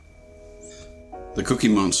The Cookie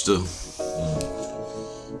Monster.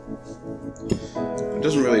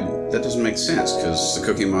 That doesn't make sense, because the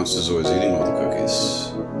Cookie Monster's always eating all the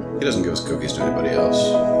cookies. He doesn't give us cookies to anybody else.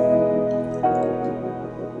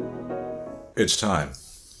 It's time.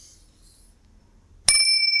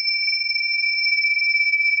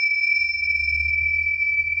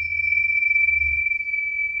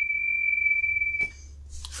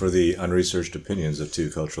 For the unresearched opinions of two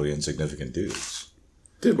culturally insignificant dudes.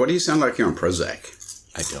 Dude, what do you sound like you're on Prozac?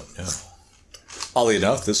 I don't know. Oddly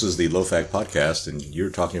enough, this is the Low Fact Podcast, and you're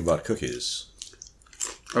talking about cookies.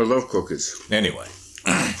 I love cookies. Anyway.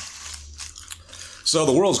 So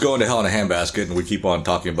the world's going to hell in a handbasket, and we keep on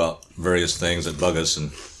talking about various things that bug us,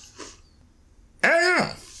 and...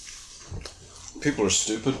 People are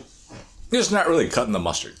stupid. It's not really cutting the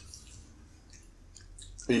mustard.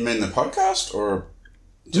 You mean the podcast, or...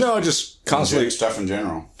 No, just constantly... stuff in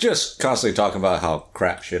general? Just constantly talking about how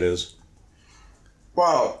crap shit is.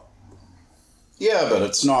 Well, yeah, but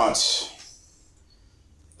it's not...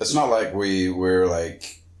 It's not like we're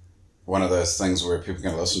like one of those things where people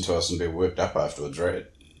can listen to us and be whipped up afterwards, right?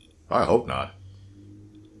 I hope not.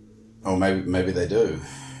 Or maybe they do.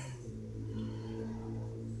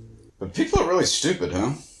 But people are really stupid,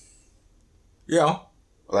 huh? Yeah.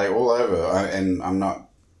 Like all over. And I'm not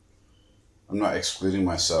excluding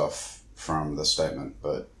myself from the statement,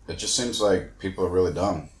 but it just seems like people are really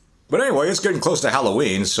dumb. But anyway, it's getting close to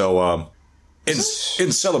Halloween, so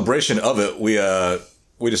in celebration of it,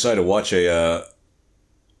 we decided to watch a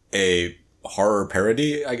horror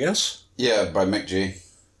parody, I guess. Yeah, by Mick G.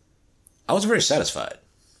 I was very satisfied.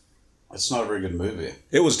 It's not a very good movie.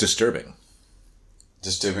 It was disturbing.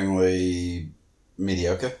 Disturbingly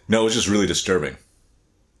mediocre? No, it was just really disturbing.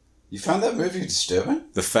 You found that movie disturbing?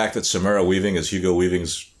 The fact that Samara Weaving is Hugo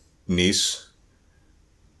Weaving's niece.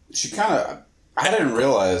 She kind of... I didn't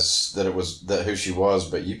realize that it was who she was,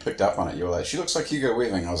 but you picked up on it. You were like, she looks like Hugo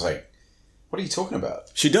Weaving. I was like, what are you talking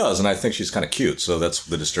about? She does, and I think she's kind of cute, so that's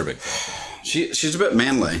the disturbing thing. She's a bit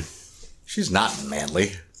manly. She's not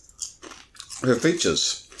manly. Her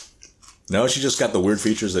features. No, she just got the weird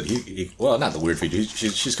features that he well, not the weird features.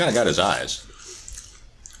 She's kind of got his eyes.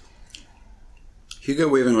 Hugo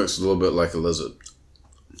Weaving looks a little bit like a lizard.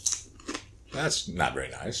 That's not very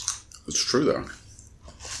nice. It's true, though.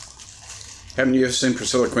 Haven't you ever seen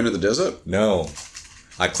Priscilla Queen of the Desert? No.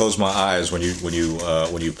 I closed my eyes when you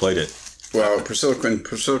played it. Well, Priscilla Queen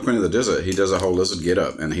of the Desert, he does a whole lizard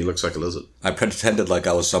get-up, and he looks like a lizard. I pretended like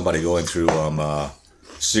I was somebody going through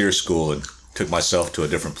Sears School and took myself to a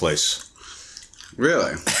different place.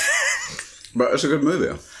 Really? But it's a good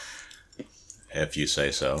movie. If you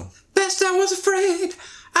say so. Best I was afraid.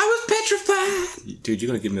 I was petrified. Dude, you're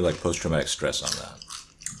going to give me like post-traumatic stress on that.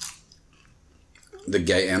 The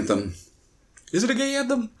gay anthem. Is it a gay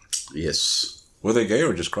anthem? Yes. Were they gay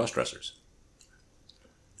or just cross-dressers?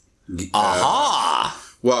 Aha!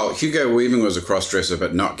 Well, Hugo Weaving was a cross-dresser,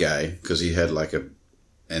 but not gay, because he had like a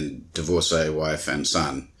divorcee wife and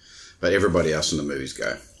son. But everybody else in the movie's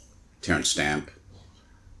gay. Terence Stamp.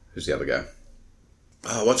 Who's the other guy?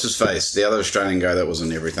 Oh, what's his face? The other Australian guy that was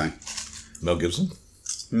in everything. Mel Gibson?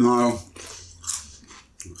 No.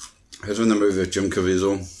 Who's in the movie with Jim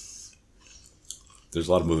Caviezel? There's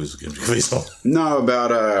a lot of movies with Jim Caviezel. No,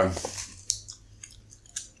 about,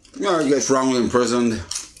 he gets wrongly imprisoned.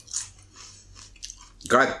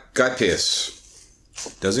 Guy Pearce.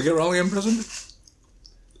 Does he get wrongly imprisoned?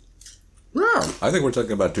 Yeah. I think we're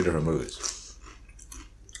talking about two different movies.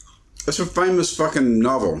 It's a famous fucking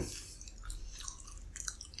novel.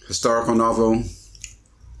 Historical novel.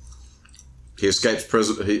 He escapes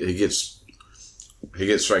prison. He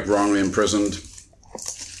gets like wrongly imprisoned.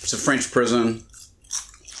 It's a French prison.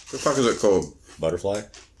 What the fuck is it called? Butterfly?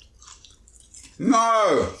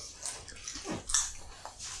 No!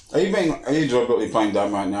 Are you deliberately playing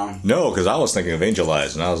dumb right now? No, because I was thinking of Angel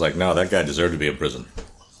Eyes, and I was like, no, that guy deserved to be in prison.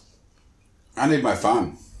 I need my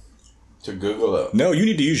phone to Google it. No, you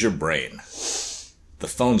need to use your brain. The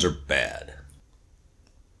phones are bad.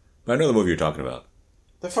 But I know the movie you're talking about.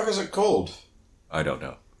 The fuck is it called? I don't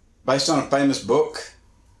know. Based on a famous book.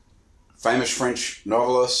 Famous French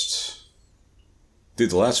novelist. Dude,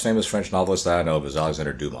 the last famous French novelist that I know of is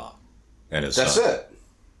Alexander Dumas. And his That's son. it.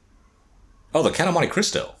 Oh, the Count of Monte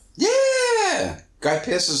Cristo. Yeah! Guy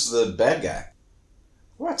Pearce is the bad guy.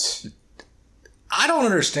 What? I don't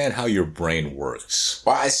understand how your brain works.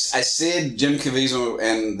 Well, I said Jim Caviezel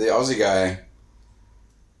and the Aussie guy.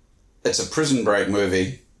 It's a prison break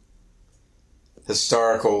movie.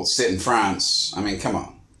 Historical, set in France. I mean, come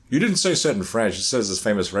on. You didn't say set in French. It says this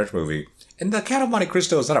famous French movie. And the Count of Monte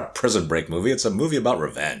Cristo is not a prison break movie. It's a movie about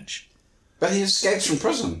revenge. But he escapes from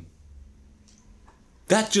prison.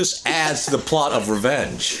 That just adds to the plot of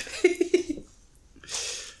Revenge.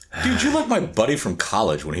 Dude, you're like my buddy from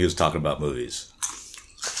college when he was talking about movies.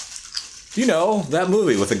 You know, that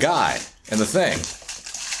movie with the guy and the thing.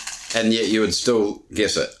 And yet you would still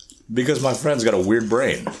guess it. Because my friend's got a weird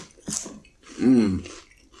brain. I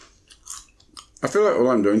feel like all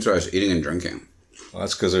I'm doing today is eating and drinking. Well,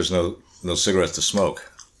 that's because there's no cigarettes to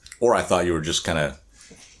smoke. Or I thought you were just kind of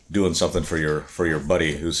doing something for your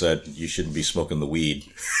buddy who said you shouldn't be smoking the weed.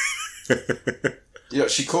 Yeah,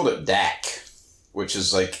 she called it DAC, which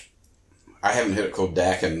is like, I haven't heard it called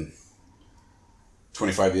DAC in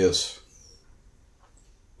 25 years.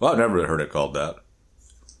 Well, I've never heard it called that.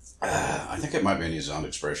 I think it might be a New Zealand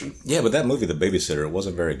expression. Yeah, but that movie, The Babysitter, it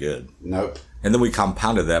wasn't very good. Nope. And then we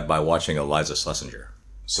compounded that by watching Eliza Schlesinger.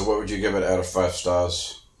 So what would you give it out of 5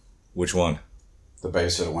 stars? Which one? The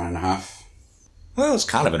Babysitter 1.5? Well, it's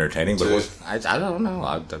kind of entertaining, but 2. it was, I don't know.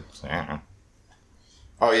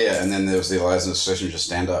 Oh yeah, and then there was the Eliza Schlesinger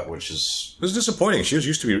stand-up, which is... It was disappointing. She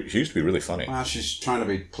used to be really funny. Well, she's trying to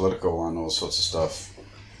be political and all sorts of stuff.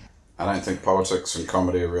 I don't think politics and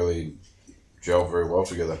comedy really gel very well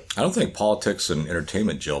together. I don't think politics and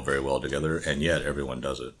entertainment gel very well together, and yet everyone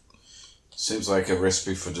does it. Seems like a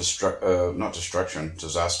recipe for not destruction,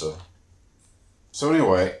 disaster. So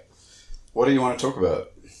anyway, what do you want to talk about?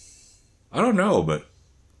 I don't know, but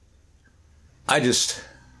I just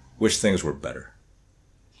wish things were better.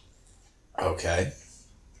 Okay.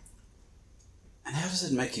 And how does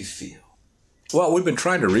it make you feel? Well, we've been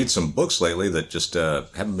trying to read some books lately that just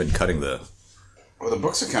haven't been cutting the... Well, the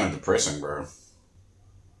books are kind of depressing, bro.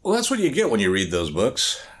 Well, that's what you get when you read those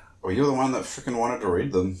books. Well, you're the one that freaking wanted to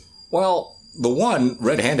read them. Well, the one,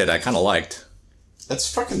 Red Handed, I kind of liked.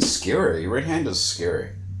 That's fucking scary. Red Hand is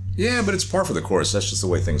scary. Yeah, but it's par for the course. That's just the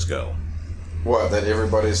way things go. What, that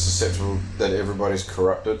everybody's susceptible, that everybody's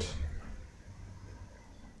corrupted?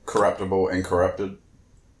 Corruptible and corrupted?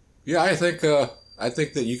 Yeah, I think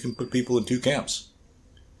that you can put people in 2 camps.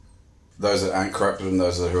 Those that aren't corrupted and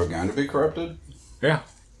those who are going to be corrupted? Yeah.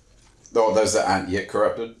 Or those that aren't yet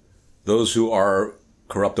corrupted? Those who are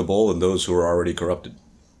corruptible and those who are already corrupted.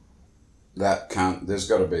 There's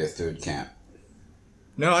got to be a third camp.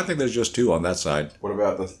 No, I think there's just 2 on that side. What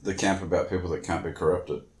about the camp about people that can't be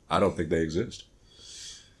corrupted? I don't think they exist.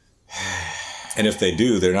 And if they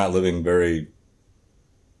do, they're not living very...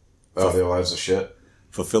 Oh, their lives are shit?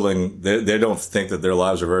 Fulfilling. They don't think that their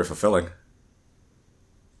lives are very fulfilling.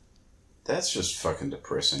 That's just fucking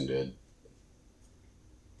depressing, dude.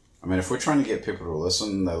 I mean, if we're trying to get people to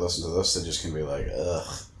listen, they listen to this, they're just going to be like,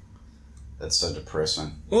 ugh, that's so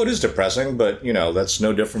depressing. Well, it is depressing, but, that's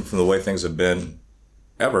no different from the way things have been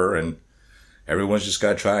ever, and everyone's just got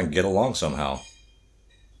to try and get along somehow.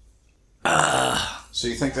 So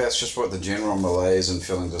you think that's just what the general malaise and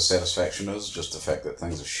feeling dissatisfaction is? Just the fact that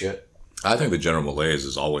things are shit? I think the general malaise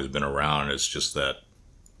has always been around. It's just that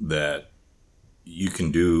you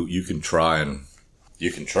can try,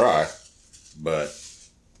 but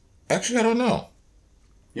actually I don't know.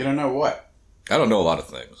 You don't know what? I don't know a lot of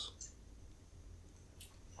things.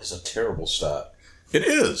 It's a terrible start. It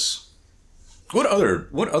is. What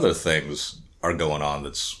other things are going on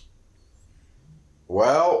that's...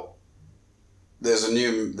 Well, there's a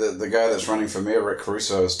new... The guy that's running for mayor, Rick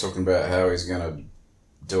Caruso, is talking about how he's going to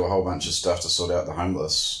do a whole bunch of stuff to sort out the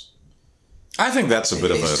homeless. I think that's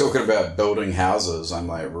He's talking about building houses. I'm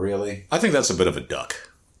like, really? I think that's a bit of a duck.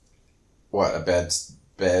 What, a bad...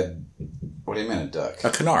 What do you mean a duck? A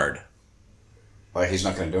canard. Like he's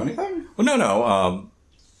not going to do anything? Well, no.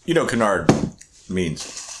 Canard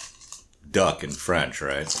means duck in French,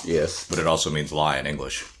 right? Yes. But it also means lie in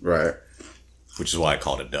English. Right. Which is why I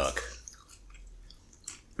called it duck.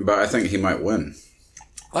 But I think he might win.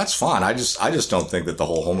 That's fine. I just don't think that the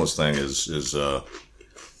whole homeless thing is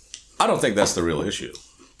I don't think that's the real issue.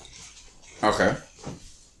 Okay.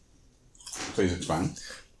 Please explain.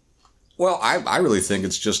 Well, I really think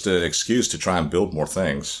it's just an excuse to try and build more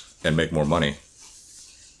things and make more money.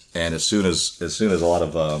 And as soon as a lot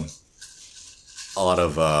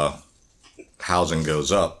of housing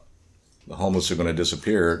goes up, the homeless are going to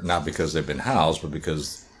disappear, not because they've been housed, but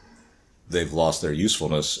because they've lost their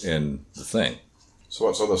usefulness in the thing. So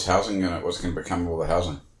what's all this housing in it? What's going to become of all the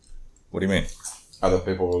housing? What do you mean? Other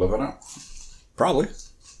people will live in it? Probably.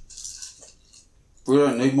 We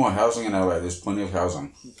don't need more housing in LA. There's plenty of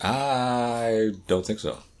housing. I don't think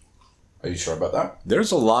so. Are you sure about that?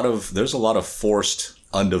 There's a lot of forced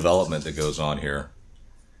undevelopment that goes on here.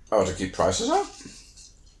 Oh, to keep prices up?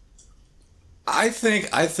 I think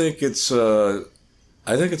it's a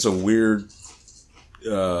weird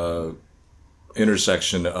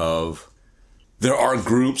intersection of there are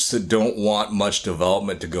groups that don't want much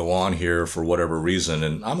development to go on here for whatever reason,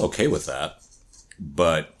 and I'm okay with that.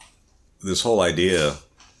 But this whole idea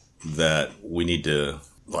that we need to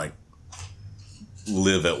like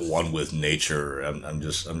live at one with nature, I'm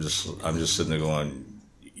just sitting there going,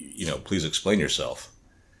 please explain yourself.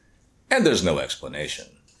 And there's no explanation.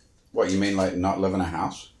 What, you mean like not live in a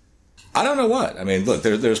house? I don't know what. I mean, look,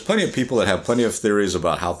 there's plenty of people that have plenty of theories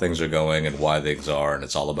about how things are going and why things are, and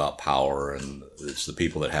it's all about power, and it's the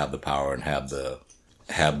people that have the power and have the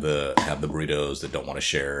burritos that don't want to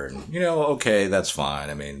share, and okay, that's fine.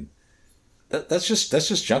 I mean, that's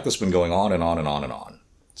just junk that's been going on and on and on and on.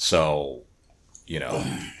 So,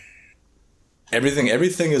 everything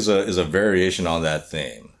is a variation on that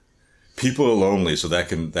theme. People are lonely, so that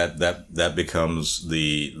becomes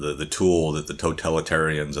the tool that the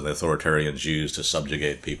totalitarians and the authoritarians use to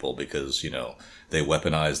subjugate people because, they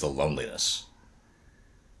weaponize the loneliness.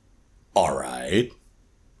 All right.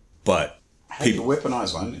 But how do you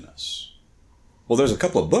weaponize loneliness? Well, there's a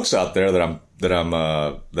couple of books out there that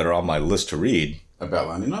are on my list to read. About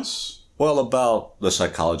loneliness? Well, about the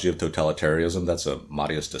psychology of totalitarianism. That's a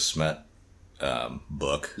Matthias de Smet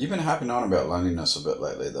book. You've been harping on about loneliness a bit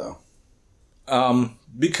lately, though.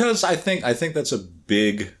 Because I think that's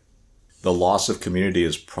the loss of community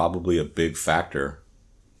is probably a big factor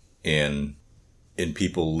in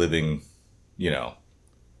people living, in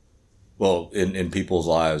people's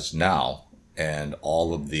lives now, and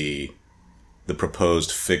all of the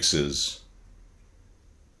proposed fixes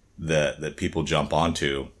that people jump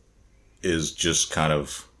onto is just kind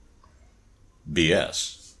of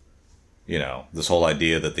BS. This whole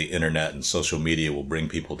idea that the internet and social media will bring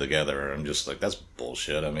people together. I'm just like, that's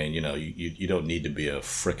bullshit. I mean, you don't need to be a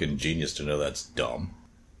frickin' genius to know that's dumb.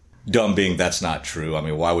 Dumb being that's not true. I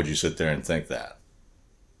mean, why would you sit there and think that?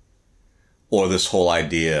 Or this whole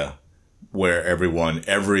idea where a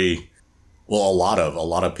lot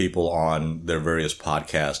of people on their various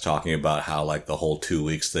podcasts talking about how like the whole 2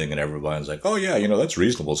 weeks thing, and everybody's like, oh yeah, that's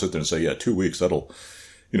reasonable. Sit there and say, yeah, 2 weeks, that'll,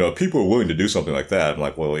 people are willing to do something like that. I'm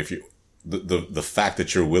like, well, if you, the fact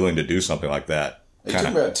that you're willing to do something like that. It took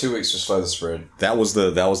about 2 weeks to slow the spread. That was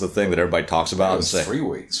the thing that everybody talks about. It was 3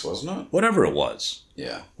 weeks, wasn't it? Whatever it was.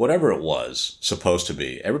 Yeah. Whatever it was supposed to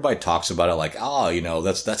be. Everybody talks about it like,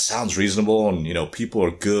 that sounds reasonable, and people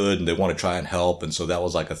are good and they want to try and help, and so that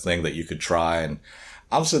was like a thing that you could try. And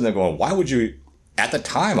I'm sitting there going, why would you? At the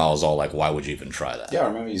time, I was all like, why would you even try that? Yeah, I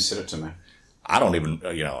remember you said it to me. I don't even,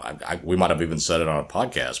 we might have even said it on a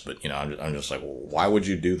podcast, but I'm just like, well, why would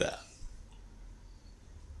you do that?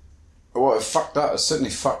 Well, it fucked up. It certainly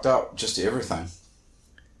fucked up just everything.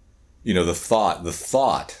 The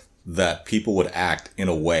thought that people would act in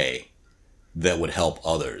a way that would help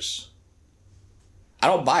others. I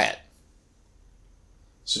don't buy it.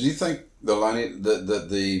 So do you think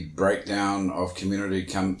the breakdown of community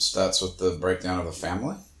starts with the breakdown of the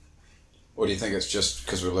family? Or do you think it's just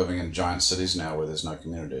because we're living in giant cities now where there's no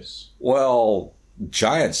communities? Well,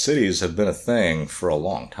 giant cities have been a thing for a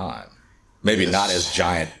long time. Maybe not as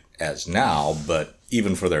giant as now, but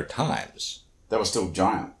even for their times. That was still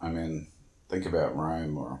giant. I mean, think about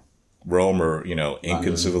Rome or Incan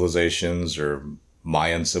London. Civilizations or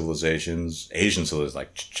Mayan civilizations, Asian civilizations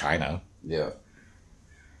like China. Yeah.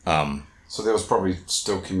 So there was probably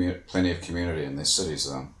still plenty of community in these cities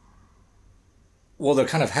then. Well, there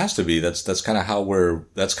kind of has to be. That's kind of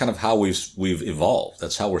how we've evolved.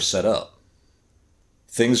 That's how we're set up.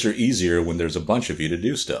 Things are easier when there's a bunch of you to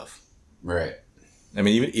do stuff. Right. I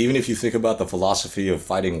mean, even if you think about the philosophy of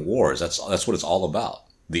fighting wars, that's what it's all about.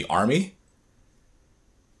 The army,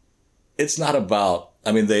 it's not about,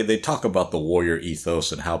 I mean, they talk about the warrior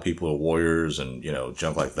ethos and how people are warriors and,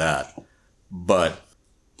 junk like that. But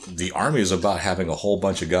the army is about having a whole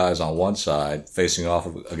bunch of guys on one side facing off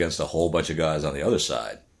against a whole bunch of guys on the other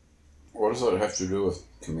side. What does that have to do with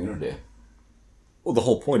community? Well, the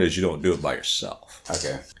whole point is you don't do it by yourself.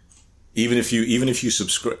 Okay. Even if you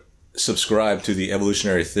subscribe to the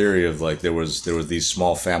evolutionary theory of like there was these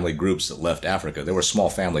small family groups that left Africa. There were small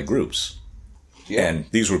family groups. Yeah. And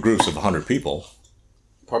these were groups of 100 people.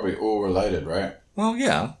 Probably all related, right? Well,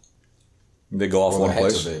 yeah. They go off one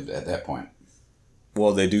place. Had to be at that point.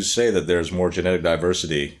 Well, they do say that there's more genetic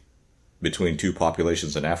diversity between two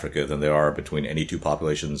populations in Africa than there are between any two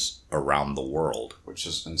populations around the world. Which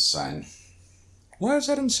is insane. Why is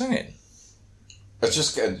that insane? It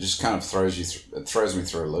just kind of throws me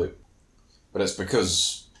through a loop. But it's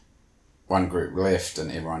because one group left and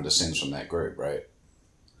everyone descends from that group, right?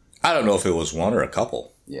 I don't know if it was one or a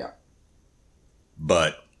couple. Yeah.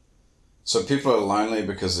 But... So people are lonely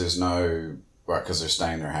because because they're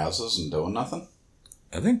staying in their houses and doing nothing?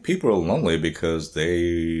 I think people are lonely because they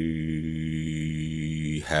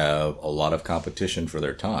have a lot of competition for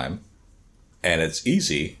their time, and it's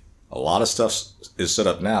easy. A lot of stuff is set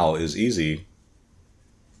up now is easy.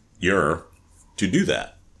 To do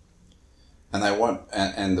that. And they want,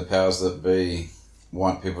 and the powers that be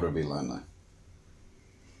want people to be lonely.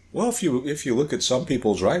 Well, if you look at some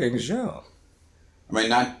people's writings, yeah. I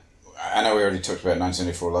mean, I know we already talked about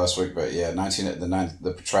 1984 last week, but yeah,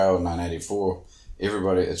 the portrayal of 1984.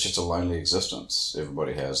 Everybody, it's just a lonely existence.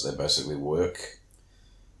 Everybody has. They basically work,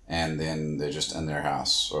 and then they're just in their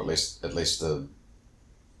house, or at least the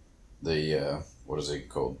what is he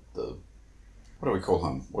called? What do we call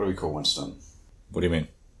him? What do we call Winston? What do you mean?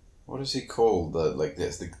 What is he called? The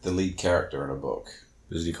lead character in a book.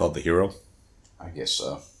 Is he called the hero? I guess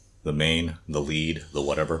so. The main, the lead, the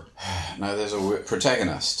whatever? No, there's a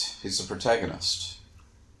protagonist. He's the protagonist.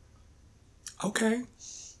 Okay.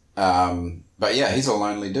 But yeah, he's a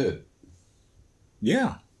lonely dude.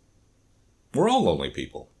 Yeah. We're all lonely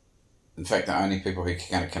people. In fact, the only people he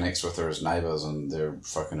kind of connects with are his neighbors, and they're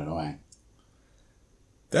fucking annoying.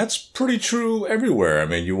 That's pretty true everywhere. I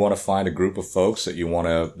mean, you want to find a group of folks that you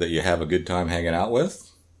have a good time hanging out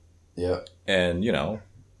with. Yeah. And,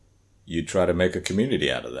 you try to make a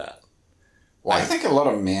community out of that. Well, I think a lot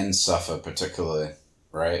of men suffer particularly,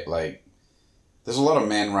 right? Like, there's a lot of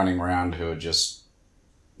men running around who are just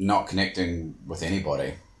not connecting with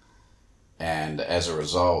anybody. And as a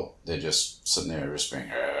result, they're just sitting there just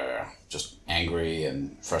being just angry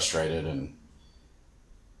and frustrated and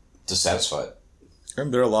dissatisfied.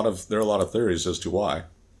 And there are a lot of theories as to why.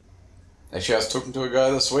 Actually, I was talking to a guy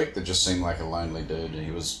this week that just seemed like a lonely dude.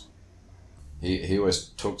 And he always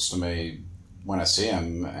talks to me when I see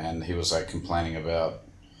him, and he was like complaining about.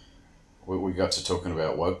 We got to talking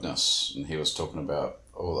about wokeness, and he was talking about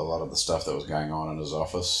a lot of the stuff that was going on in his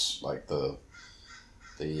office, like the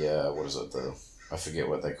what is it, I forget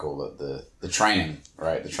what they call it, the training,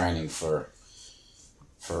 right? The training for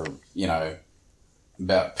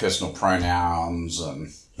about personal pronouns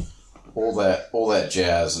and all that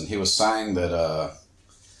jazz. And he was saying that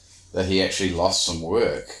he actually lost some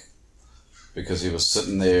work because he was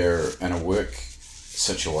sitting there in a work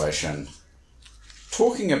situation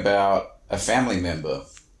talking about a family member,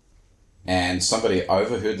 and somebody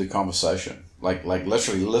overheard the conversation, like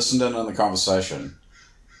literally listened in on the conversation,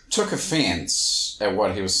 took offense at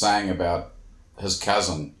what he was saying about his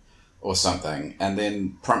cousin or something, and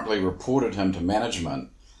then promptly reported him to management.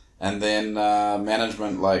 And then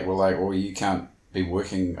management were like, well, you can't be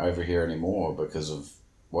working over here anymore because of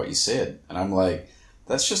what you said. And I'm like,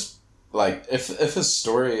 that's just like, if his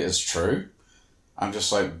story is true, I'm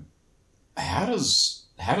just like, how does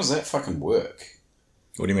that fucking work?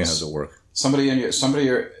 What do you mean? How does it work? Somebody in your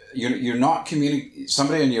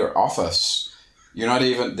office, they're not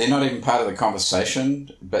even part of the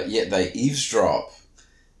conversation, but yet they eavesdrop,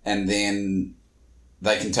 and then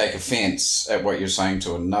they can take offense at what you're saying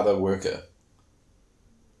to another worker.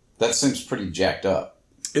 That seems pretty jacked up.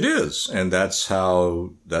 It is, and that's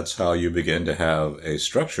how you begin to have a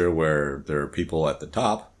structure where there are people at the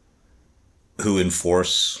top who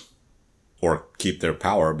enforce or keep their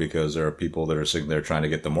power, because there are people that are sitting there trying to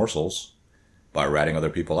get the morsels by ratting other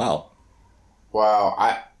people out. Wow,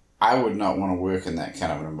 I would not want to work in that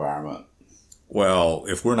kind of an environment. Well,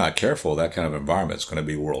 if we're not careful, that kind of environment is going to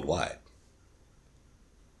be worldwide.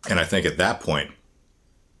 And I think at that point,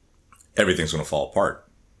 everything's going to fall apart.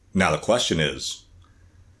 Now, the question is,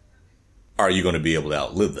 are you going to be able to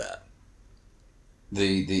outlive that?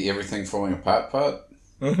 The everything falling apart part?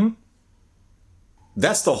 Mm-hmm.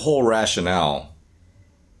 That's the whole rationale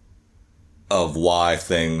of why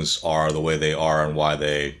things are the way they are and why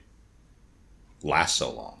they last so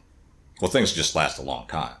long. Well, things just last a long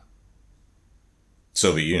time.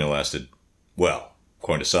 Soviet Union lasted, well,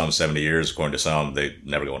 according to some, 70 years. According to some, they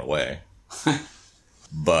never going away.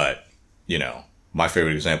 But, my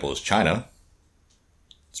favorite example is China.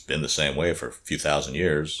 It's been the same way for a few thousand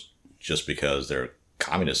years, just because they're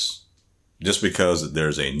communists. Just because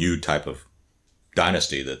there's a new type of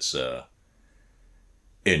dynasty that's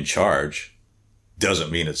in charge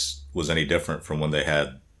doesn't mean it was any different from when they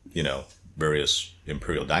had, various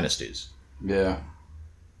imperial dynasties. Yeah.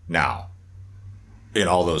 Now, in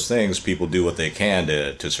all those things, people do what they can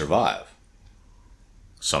to survive.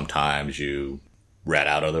 Sometimes you rat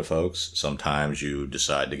out other folks. Sometimes you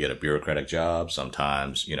decide to get a bureaucratic job.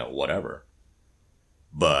 Sometimes, whatever.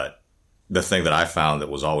 But the thing that I found that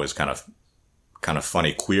was always kind of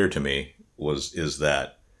funny, queer to me is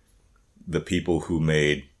that the people who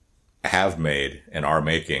have made and are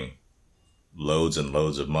making loads and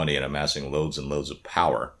loads of money and amassing loads and loads of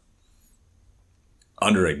power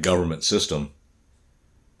under a government system,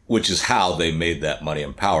 which is how they made that money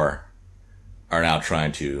and power, are now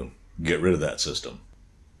trying to get rid of that system.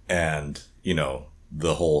 And,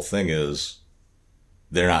 the whole thing is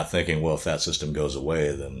they're not thinking, well, if that system goes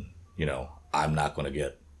away, then, I'm not going to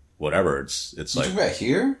get whatever. It's You like, talking about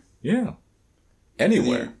here? yeah,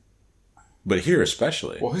 anywhere. But here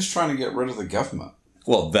especially. Well, who's trying to get rid of the government?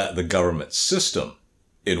 Well, the government system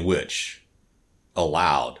in which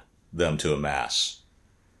allowed them to amass.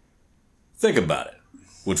 Think about it.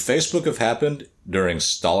 Would Facebook have happened during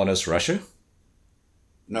Stalinist Russia?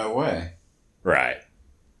 No way. Right.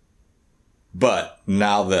 But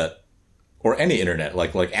now that, or any internet,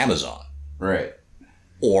 like Amazon, Right.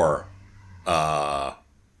 or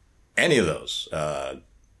any of those,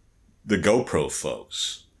 the GoPro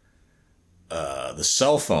folks, the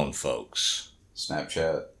cell phone folks,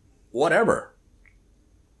 Snapchat. whatever.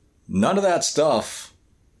 None of that stuff,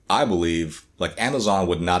 I believe, like Amazon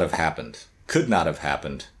would not have happened, could not have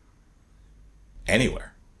happened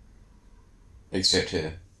anywhere. Except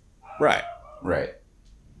here. Right. Right.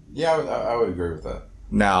 Yeah, I would agree with that.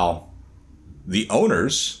 Now, the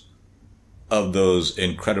owners of those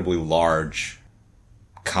incredibly large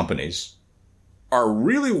companies are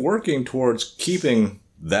really working towards keeping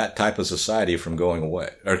that type of society from going away,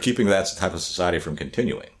 or keeping that type of society from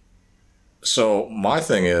continuing. So my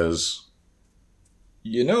thing is,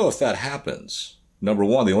 if that happens, number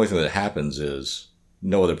one, the only thing that happens is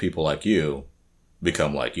no other people like you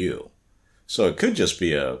become like you. So it could just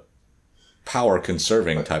be a power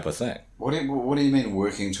conserving type of thing. What do you mean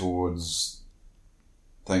working towards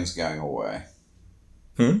things going away?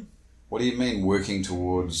 What do you mean working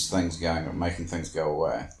towards making things go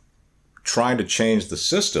away? Trying to change the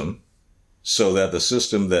system so that the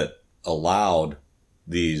system that allowed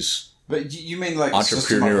these But you mean like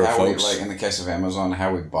entrepreneurial how folks, like in the case of Amazon,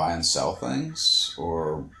 how we buy and sell things,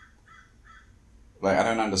 or like I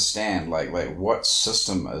don't understand. Like what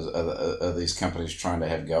system are these companies trying to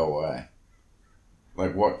have go away?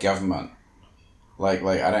 Like what government? Like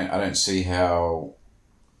I don't see how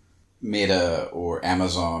Meta or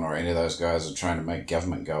Amazon or any of those guys are trying to make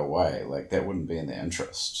government go away. Like that wouldn't be in their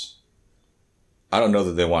interest. I don't know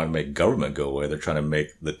that they want to make government go away. They're trying to make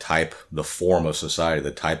the form of society,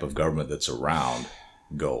 the type of government that's around,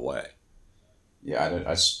 go away. Yeah,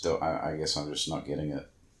 I guess I'm just not getting it.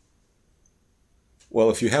 Well,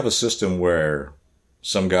 if you have a system where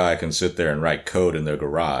some guy can sit there and write code in their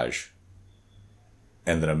garage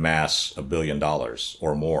and then amass $1 billion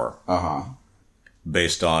or more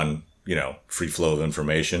based on, free flow of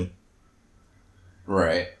information.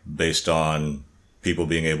 Right. Based on people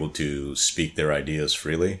being able to speak their ideas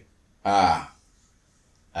freely.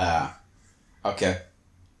 Okay.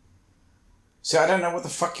 See, I don't know what the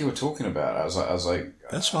fuck you were talking about. I was like...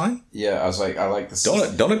 That's fine. Yeah, I was like, I like the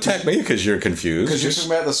system. Don't attack me because you're confused. Because you're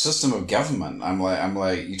talking about the system of government. I'm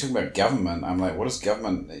like, you're talking about government. I'm like, what is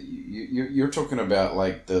government? You're talking about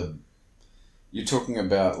like you're talking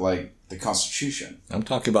about like the Constitution. I'm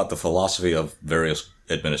talking about the philosophy of various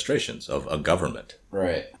administrations, of a government.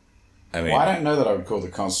 Right. I mean... Well, I don't know that I would call the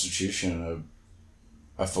Constitution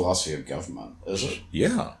a philosophy of government, is it?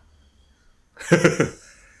 Yeah.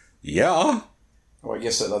 Yeah. Well, I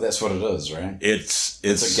guess that's what it is, right? It's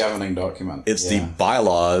a governing document. It's the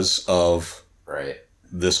bylaws of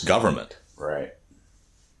this government. Right.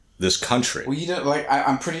 This country. Well, you don't like.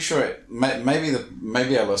 I'm pretty sure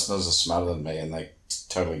maybe our listeners are smarter than me and they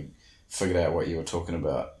totally figured out what you were talking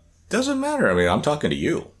about. Doesn't matter. I mean, I'm talking to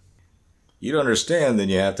you. You don't understand, then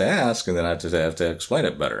you have to ask, and then I have to explain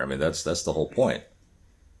it better. I mean, that's the whole point.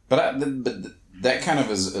 But that kind of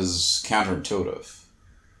is counterintuitive.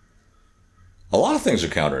 A lot of things are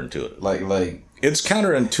counterintuitive. Like it's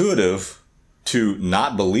counterintuitive to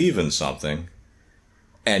not believe in something,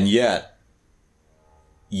 and yet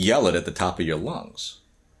yell it at the top of your lungs.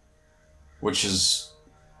 Which is,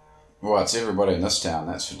 well, it's everybody in this town.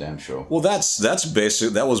 That's for damn sure. Well,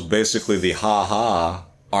 that was basically the ha.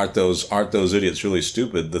 Aren't those idiots really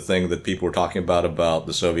stupid? The thing that people were talking about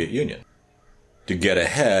the Soviet Union. To get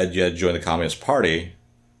ahead, you had to join the Communist Party.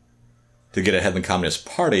 To get ahead in the Communist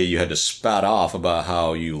Party, you had to spout off about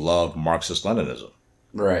how you loved Marxist-Leninism.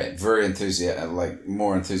 Right. Very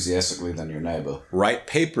more enthusiastically than your neighbor. Write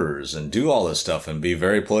papers and do all this stuff and be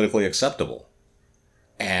very politically acceptable.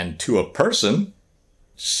 And to a person,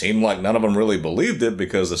 seemed like none of them really believed it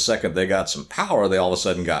because the second they got some power, they all of a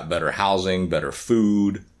sudden got better housing, better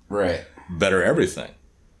food. Right. Better everything.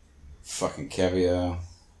 Fucking caviar.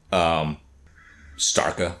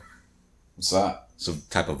 Starka. What's that? It's a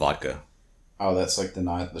type of vodka. Oh, that's like the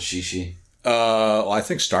shishi. Well, I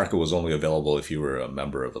think Starka was only available if you were a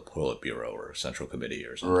member of the Politburo or Central Committee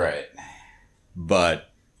or something. Right. But,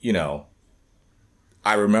 you know,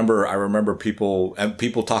 I remember people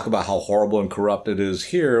talk about how horrible and corrupt it is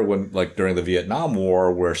here when, like, during the Vietnam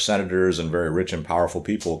War, where senators and very rich and powerful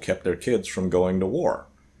people kept their kids from going to war.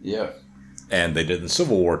 Yeah. And they did in the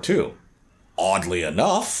Civil War, too. Oddly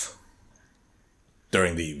enough,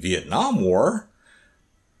 during the Vietnam War,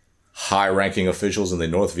 high-ranking officials in the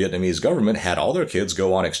North Vietnamese government had all their kids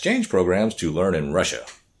go on exchange programs to learn in Russia.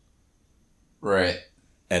 Right.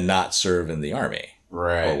 And not serve in the army.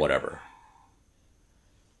 Right. Or whatever.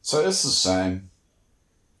 So it's the same.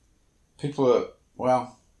 People are,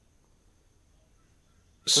 well...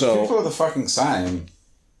 So people are the fucking same.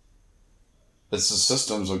 It's the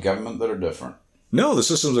systems of government that are different. No, the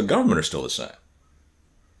systems of government are still the same.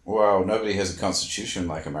 Well, nobody has a constitution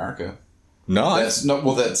like America. No, that's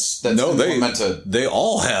implemented. They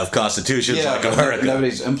all have constitutions like America.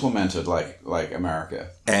 Nobody's implemented like America.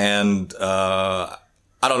 And I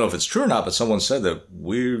don't know if it's true or not, but someone said that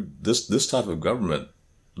this type of government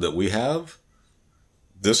that we have,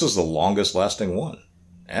 this is the longest lasting one.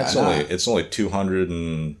 And it's only 200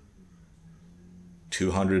 and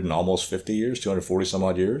almost 50 years, 240 some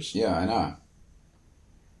odd years. Yeah, I know.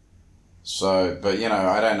 So, but you know,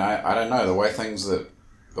 I don't know the way things are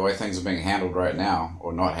being handled right now,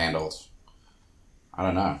 or not handled. I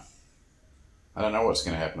don't know. I don't know what's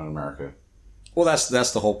going to happen in America. Well, that's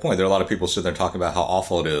the whole point. There are a lot of people sitting there talking about how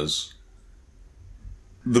awful it is.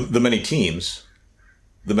 The many teams,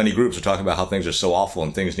 the many groups are talking about how things are so awful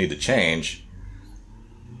and things need to change.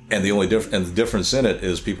 And the difference in it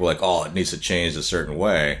is people are like, oh, it needs to change a certain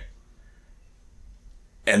way.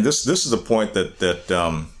 And this is the point that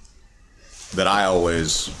I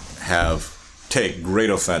always take great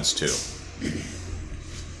offense to.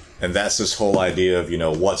 And that's this whole idea of, you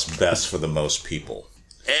know, what's best for the most people.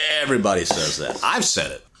 Everybody says that. I've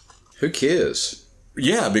said it. Who cares?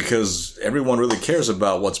 Yeah, because everyone really cares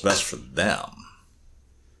about what's best for them.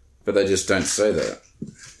 But they just don't say that.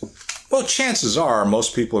 Well, chances are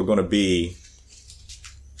most people are going to be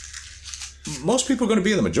in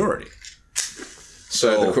the majority.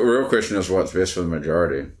 So the real question is what's best for the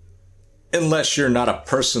majority. Unless you're not a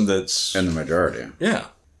person that's... in the majority. Yeah.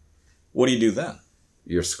 What do you do then?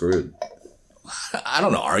 You're screwed. I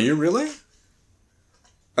don't know. Are you really?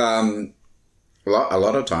 A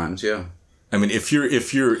lot of times, yeah. I mean, if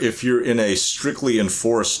you're in a strictly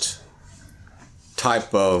enforced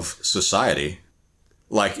type of society,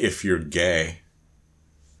 like if you're gay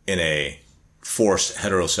in a forced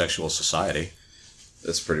heterosexual society,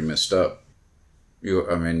 that's pretty messed up.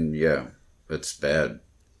 Yeah, it's bad.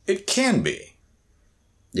 It can be.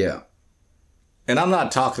 Yeah. And I'm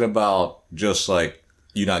not talking about just like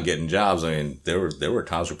you not getting jobs. I mean, there were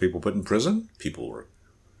times where people put in prison, people were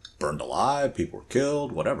burned alive, people were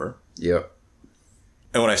killed, whatever. Yep.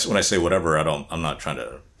 And when I say whatever, I'm not trying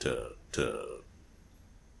to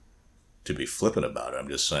be flippant about it. I'm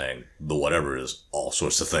just saying the whatever is all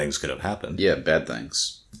sorts of things could have happened. Yeah, bad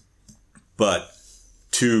things. But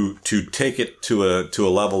to take it to a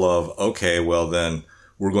level of, okay, well then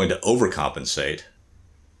we're going to overcompensate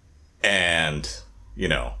and, you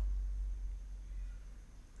know,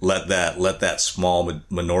 let that small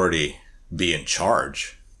minority be in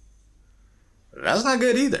charge. That's not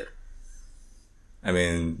good either. I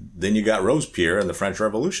mean, then you got Robespierre and the French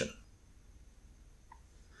Revolution.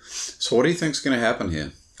 So what do you think's going to happen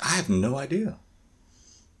here? I have no idea.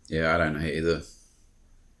 Yeah, I don't know either.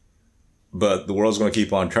 But the world's going to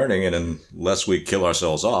keep on turning, and unless we kill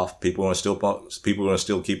ourselves off, people are going to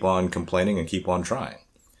still keep on complaining and keep on trying.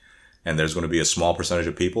 And there's going to be a small percentage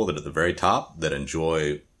of people that are at the very top that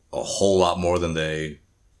enjoy a whole lot more than they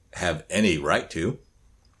have any right to.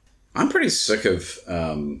 I'm pretty sick of...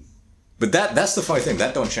 but that's the funny thing.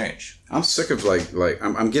 That don't change. I'm sick of,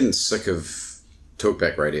 I'm getting sick of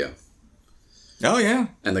talkback radio. Oh, yeah.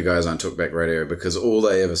 And the guys on talkback radio, because all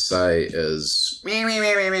they ever say is, meh, meh,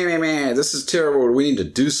 meh, meh, meh, meh, this is terrible. We need to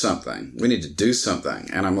do something. We need to do something.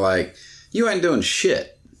 And I'm like, you ain't doing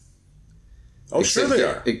shit. Oh, sure they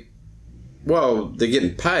are. Well, they're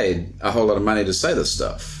getting paid a whole lot of money to say this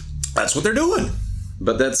stuff. That's what they're doing.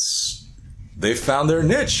 But they've found their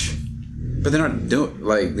niche. But they're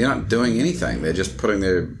not doing anything. They're just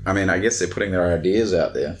putting I guess they're putting their ideas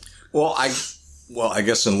out there. Well, I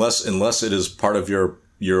guess unless it is part of your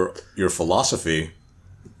philosophy.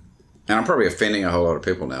 And I'm probably offending a whole lot of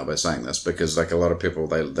people now by saying this, because like a lot of people,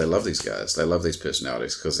 they love these guys. They love these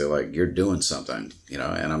personalities because they're like, you're doing something, you know?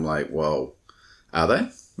 And I'm like, well, are they?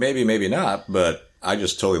 Maybe, maybe not, but I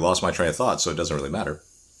just totally lost my train of thought, so it doesn't really matter.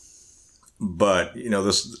 But,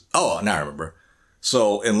 this... Oh, now I remember.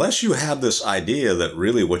 So unless you have this idea that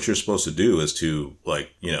really what you're supposed to do is to,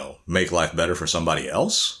 make life better for somebody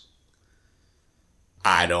else,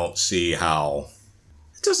 I don't see how...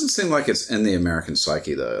 It doesn't seem like it's in the American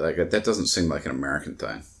psyche, though. Like, that doesn't seem like an American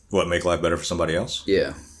thing. What, make life better for somebody else?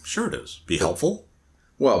 Yeah. Sure it is. Be helpful?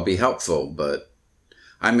 Well, be helpful, but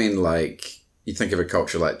I mean, like, you think of a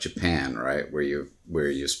culture like Japan, right? Where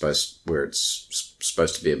it's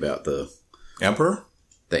supposed to be about the Emperor?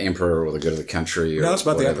 The emperor or the good of the country. Or no, it's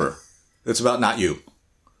about whatever. the emperor. It's about not you.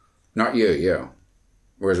 Not you, yeah.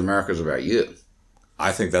 Whereas America's about you.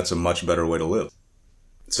 I think that's a much better way to live.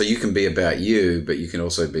 So you can be about you, but you can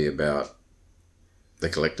also be about the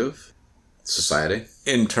collective, society.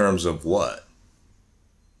 In terms of what?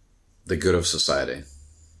 The good of society.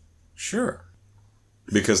 Sure.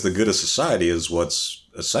 Because the good of society is what's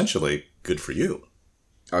essentially good for you.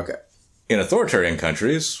 Okay. In authoritarian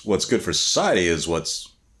countries, what's good for society is what's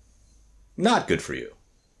not good for you.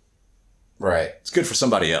 Right. It's good for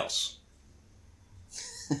somebody else.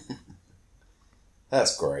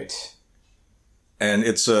 That's great. And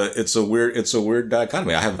it's a weird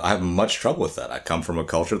dichotomy. I have much trouble with that. I come from a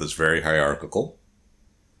culture that's very hierarchical.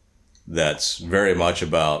 That's very much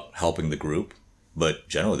about helping the group, but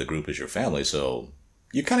generally the group is your family, so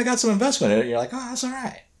you kind of got some investment in it. And you're like, oh, that's all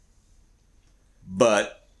right.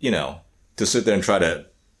 But to sit there and try to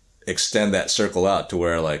extend that circle out to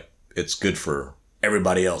where like it's good for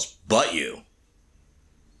everybody else but you.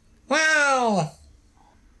 Well,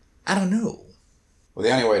 I don't know. Well,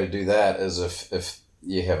 the only way to do that is if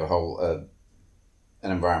you have a whole an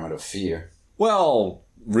environment of fear. Well,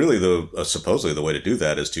 really, supposedly the way to do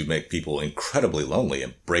that is to make people incredibly lonely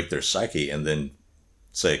and break their psyche, and then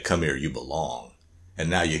say, "Come here, you belong." And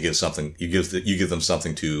now you give them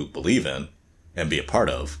something to believe in and be a part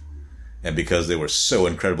of. And because they were so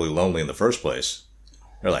incredibly lonely in the first place,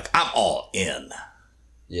 they're like, "I'm all in.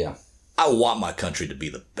 Yeah, I want my country to be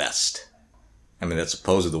the best." I mean, that's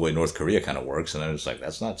supposedly the way North Korea kind of works, and I'm just like,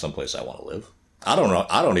 that's not someplace I want to live. I don't know.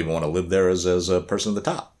 I don't even want to live there as a person at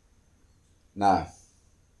the top. No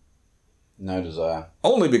desire.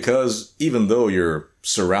 Only because even though you're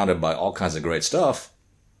surrounded by all kinds of great stuff,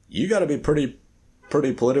 you got to be pretty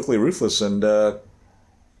politically ruthless and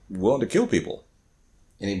willing to kill people.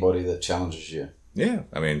 Anybody that challenges you. Yeah,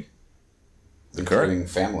 I mean, including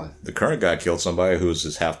family. The current guy killed somebody who's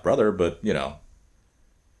his half brother, but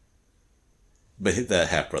but that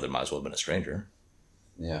half brother might as well have been a stranger.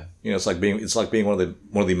 Yeah, it's like being one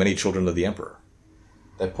of the many children of the emperor.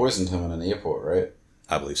 They poisoned him in an airport, right?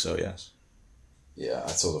 I believe so. Yes. Yeah, I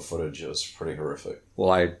saw the footage. It was pretty horrific.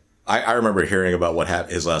 Well, I remember hearing about what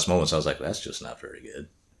happened, his last moments. I was like, that's just not very good.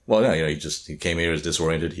 Well, no, he came here, he was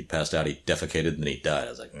disoriented, he passed out, he defecated, and then he died. I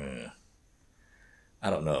was like, I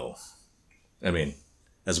don't know. I mean,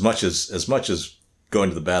 as much as going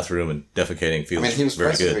to the bathroom and defecating feels very good. He was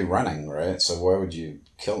basically running, right? So why would you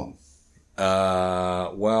kill him?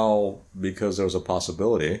 Well, because there was a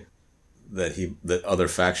possibility that other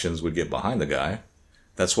factions would get behind the guy.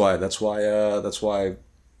 That's why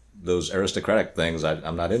those aristocratic things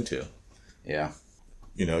I'm not into. Yeah.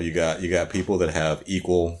 You got people that have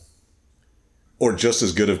equal or just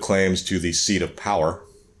as good of claims to the seat of power,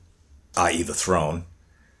 i.e. the throne.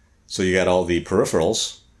 So you got all the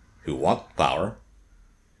peripherals who want power.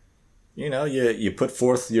 You put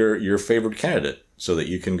forth your favored candidate so that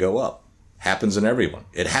you can go up. Happens in everyone.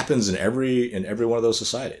 It happens in every one of those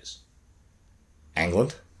societies.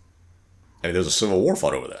 England. I mean, there's a civil war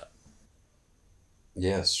fought over that.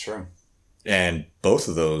 Yeah, it's true. And both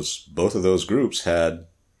of those groups had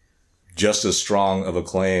just as strong of a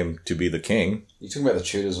claim to be the king. You talking about the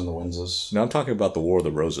Tudors and the Windsors? No, I'm talking about the War of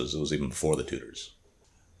the Roses. It was even before the Tudors.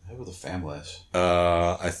 Who were the families?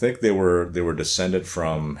 I think they were descended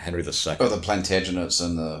from Henry II. Oh, the Plantagenets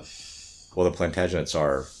and the... Well, the Plantagenets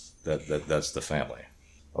are that's the family.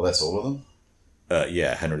 Oh, that's all of them?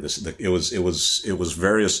 Yeah, Henry. It was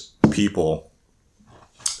various people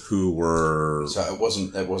who were. So it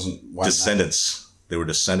wasn't one descendants. Name. They were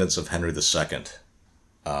descendants of Henry II.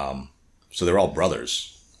 So they're all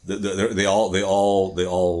brothers. They all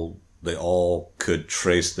could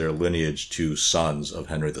trace their lineage to sons of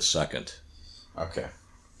Henry II. Okay.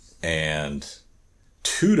 And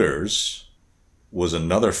Tudors was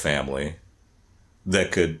another family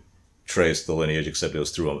that could trace the lineage, except it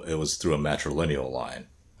was through a matrilineal line.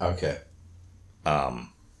 Okay.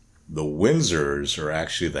 The Windsors are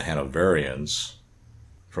actually the Hanoverians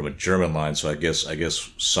from a German line. So I guess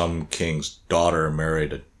some king's daughter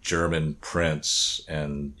married a German prince,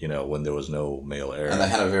 and when there was no male heir. And the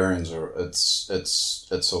Hanoverians are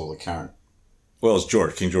it's all the current Well, it's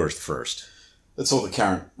King George the First. That's all the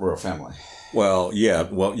current royal family. Well,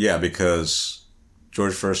 yeah, because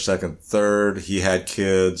George First, Second, Third, he had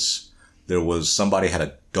kids. Somebody had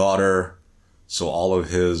a daughter, so all of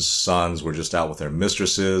his sons were just out with their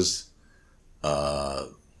mistresses. The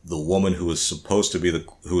woman who was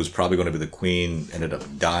who was probably going to be the queen ended up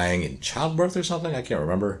dying in childbirth or something. I can't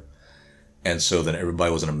remember. And so then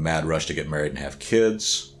everybody was in a mad rush to get married and have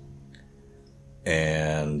kids.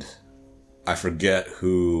 And I forget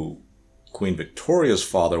who Queen Victoria's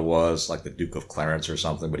father was, like the Duke of Clarence or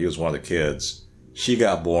something, but he was one of the kids. She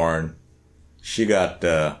got born. She was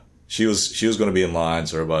going to be in line,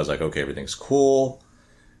 so everybody's like, okay, everything's cool.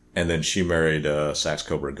 And then she married Saxe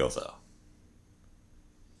Coburg Gotha.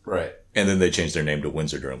 Right. And then they changed their name to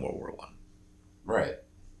Windsor during World War I. Right.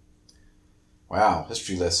 Wow,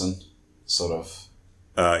 history lesson, sort of.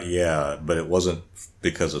 Yeah, but it wasn't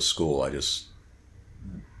because of school.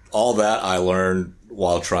 All that I learned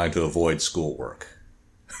while trying to avoid schoolwork.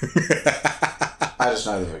 I just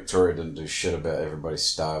know that Victoria didn't do shit about everybody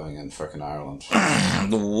starving in fucking Ireland.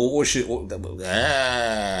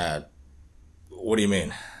 What do you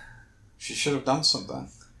mean? She should have done something.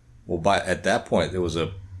 Well, at that point, it was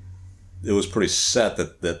pretty set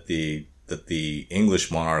that the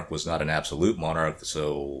English monarch was not an absolute monarch,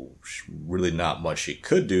 so really not much she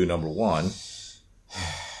could do, number one.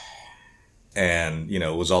 And,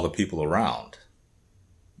 it was all the people around.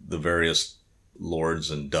 The various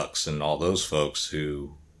lords and ducks and all those folks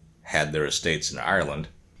who had their estates in Ireland,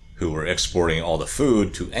 who were exporting all the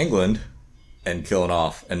food to England and killing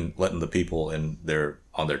off and letting the people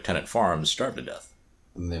on their tenant farms starve to death.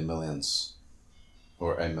 And their millions.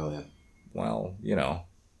 Or a million. Well,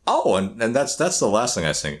 Oh, and that's the last thing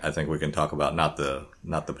I think we can talk about, not the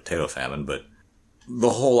potato famine, but the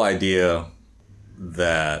whole idea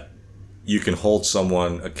that you can hold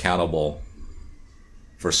someone accountable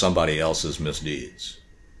for somebody else's misdeeds.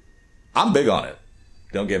 I'm big on it.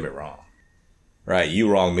 Don't get me wrong. Right?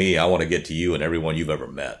 You wrong me, I want to get to you and everyone you've ever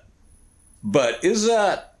met. But is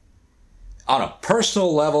that on a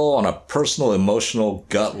personal level, on a personal emotional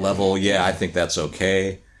gut level? Yeah, I think that's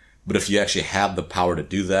okay. But if you actually have the power to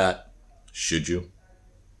do that, should you?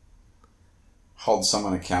 Hold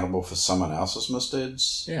someone accountable for someone else's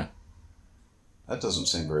misdeeds? Yeah. That doesn't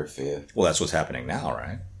seem very fair. Well, that's what's happening now,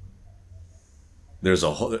 right? There's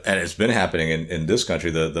and it's been happening in this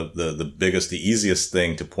country. The biggest, the easiest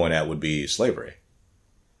thing to point out would be slavery.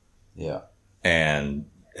 Yeah. And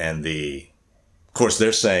of course,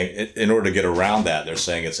 they're saying, in order to get around that, they're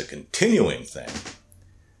saying it's a continuing thing.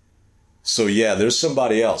 So yeah, there's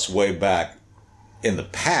somebody else way back in the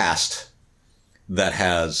past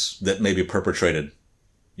that maybe perpetrated,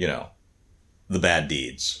 the bad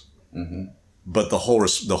deeds. Mm-hmm. But the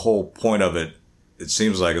whole point of it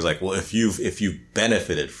seems like, is like, well, if you've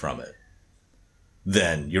benefited from it,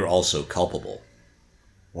 then you're also culpable.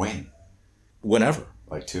 When? Whenever.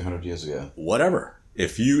 Like 200 years ago. Whatever.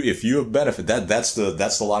 If you have benefited, that's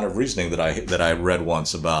the line of reasoning that I read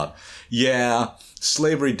once about. Yeah,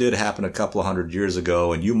 slavery did happen a couple of hundred years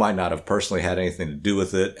ago, and you might not have personally had anything to do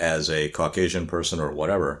with it as a Caucasian person or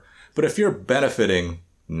whatever. But if you're benefiting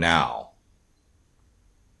now,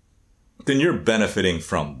 then you're benefiting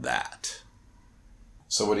from that.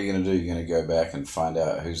 So what are you going to do? You're going to go back and find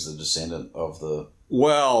out who's the descendant of the...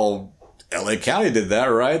 Well, LA County did that,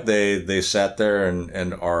 right? They sat there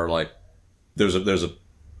and are like, there's a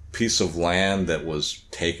piece of land that was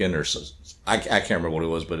taken, or I can't remember what it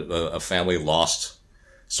was, but a family lost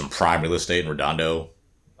some prime real estate in Redondo,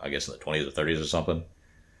 I guess in the 20s or 30s or something,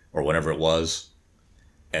 or whatever it was.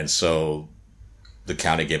 And so the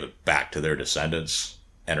county gave it back to their descendants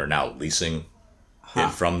and are now leasing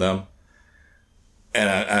it from them. And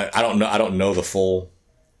I don't know the full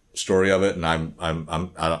story of it, and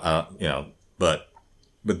but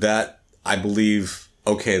that, I believe,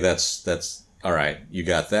 okay, that's all right, you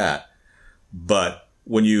got that. But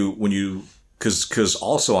when you cause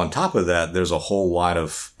also on top of that, there's a whole line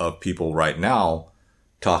of people right now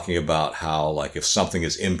talking about how, like, if something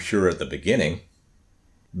is impure at the beginning,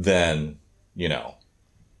 then,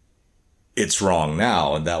 it's wrong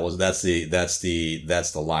now. And that's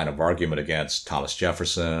the line of argument against Thomas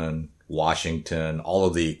Jefferson, Washington, all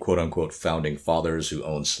of the quote unquote founding fathers who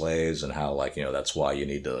owned slaves, and how, like, that's why you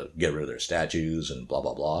need to get rid of their statues and blah,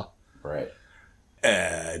 blah, blah. Right.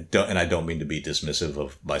 And I don't mean to be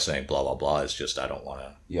dismissive by saying blah, blah, blah. It's just, I don't want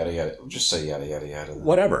to. Yada, yada. Just say yada, yada, yada.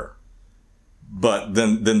 Whatever. But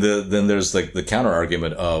then there's like the counter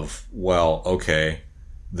argument of, well, okay,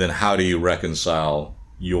 then how do you reconcile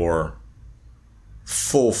your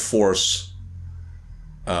full force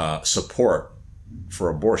support for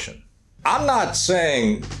abortion? I'm not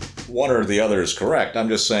saying one or the other is correct. I'm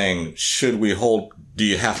just saying, do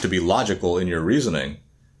you have to be logical in your reasoning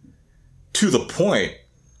to the point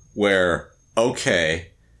where,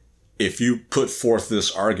 okay, if you put forth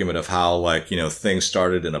this argument of how, like, things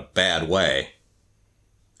started in a bad way,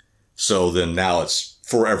 so then now it's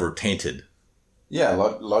forever tainted. Yeah,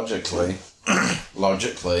 logically.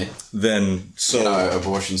 Then, so...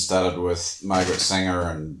 abortion started with Margaret Sanger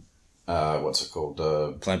and, what's it called?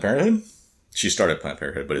 Planned Parenthood? She started Planned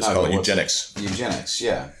Parenthood, but it's called eugenics. Eugenics,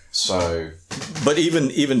 yeah. So... But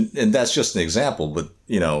even, and that's just an example, but,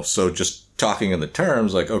 so just talking in the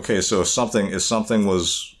terms, like, okay, so if something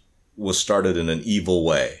was started in an evil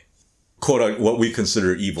way, quote, what we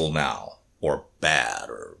consider evil now, or bad,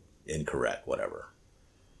 or incorrect, whatever,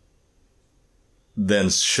 then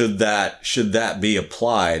should that be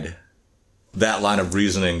applied, that line of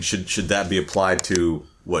reasoning, should that be applied to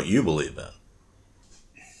what you believe in?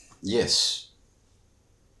 Yes.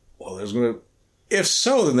 Well, if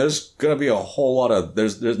so, then there's going to be a whole lot of,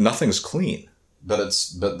 there's nothing's clean. But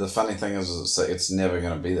the funny thing is it's never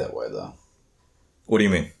going to be that way, though. What do you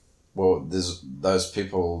mean? Well, there's those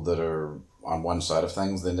people that are on one side of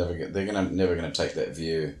things, they're never going to take that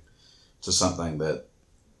view to something that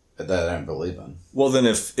they don't believe in. Well, then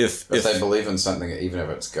if they believe in something, even if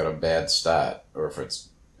it's got a bad start, or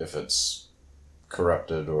if it's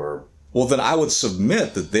corrupted, or... Well, then I would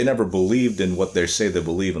submit that they never believed in what they say they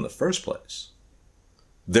believe in the first place.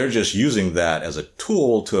 They're just using that as a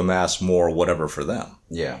tool to amass more whatever for them.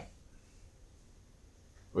 Yeah.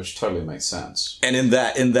 Which totally makes sense. And in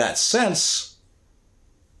that sense,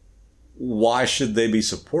 why should they be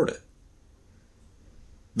supported?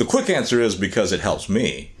 The quick answer is because it helps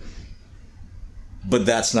me. But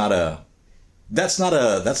that's not an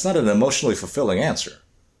emotionally fulfilling answer.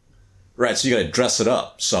 Right, so you got to dress it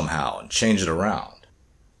up somehow and change it around.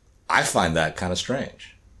 I find that kind of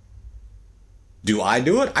strange. Do I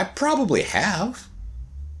do it? I probably have.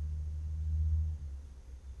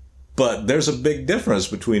 But there's a big difference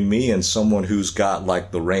between me and someone who's got,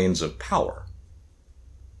 like, the reins of power.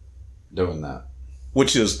 Doing that.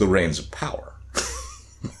 Which is the reins of power.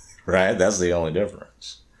 Right? That's the only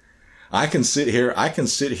difference. I can sit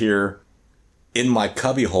here in my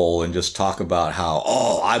cubbyhole and just talk about how,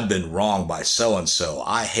 I've been wronged by so-and-so.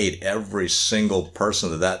 I hate every single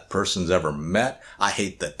person that person's ever met. I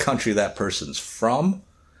hate the country that person's from.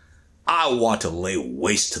 I want to lay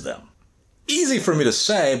waste to them. Easy for me to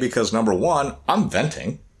say because, number one, I'm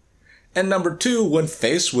venting. And number two, when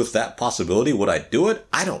faced with that possibility, would I do it?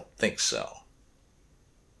 I don't think so.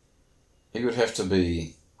 He would have to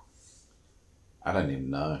be... I don't even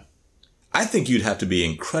know. I think you'd have to be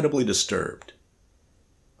incredibly disturbed.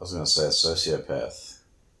 I was going to say a sociopath.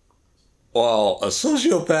 Well, a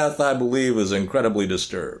sociopath, I believe, is incredibly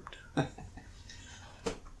disturbed.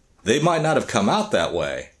 They might not have come out that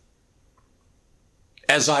way,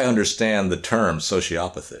 as I understand the term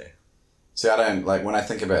sociopathy. See, I don't, like, when I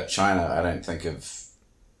think about China, I don't think of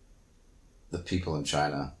the people in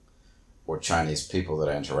China or Chinese people that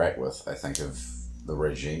I interact with. I think of the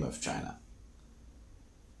regime of China.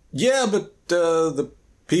 Yeah, but the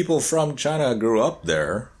people from China who grew up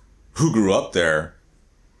there,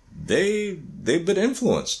 they've been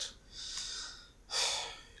influenced.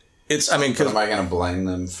 But am I going to blame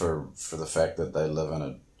them for the fact that they live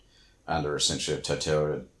under essentially a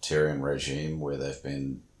totalitarian regime where they've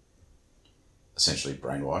been essentially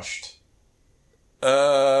brainwashed?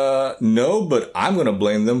 No, but I'm going to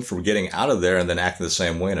blame them for getting out of there and then acting the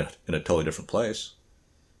same way in a totally different place.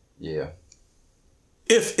 Yeah.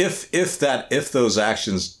 If those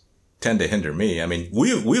actions tend to hinder me, I mean,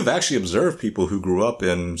 we've actually observed people who grew up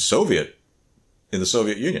in the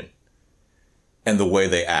Soviet Union and the way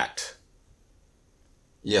they act.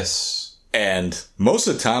 Yes. And most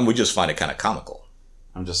of the time, we just find it kind of comical.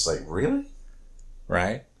 I'm just like, really?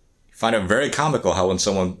 Right? You find it very comical how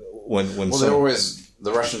the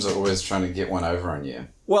Russians are always trying to get one over on you.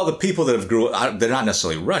 Well, the people that have they're not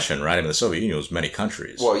necessarily Russian, right? I mean, the Soviet Union was many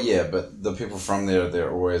countries. Well, yeah, but the people from there,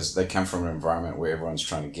 they come from an environment where everyone's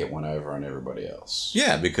trying to get one over on everybody else.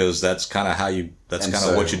 Yeah, because that's kind of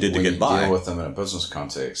what you did to get by. When you deal with them in a business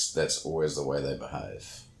context, that's always the way they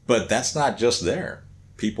behave. But that's not just there.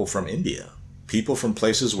 People from India, people from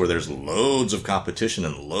places where there's loads of competition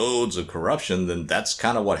and loads of corruption, then that's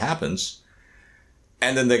kind of what happens.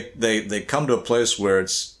 And then they come to a place where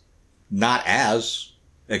it's not as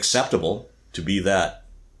acceptable to be that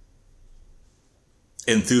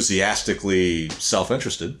enthusiastically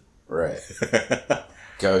self-interested. Right.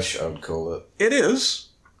 Gauche, I would call it. It is.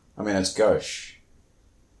 I mean, it's gauche.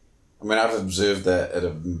 I mean, I've observed that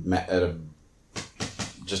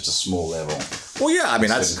just a small level. Well, yeah, I mean,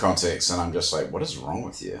 that's in context, and I'm just like, what is wrong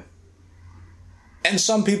with you? And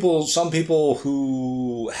some people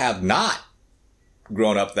who have not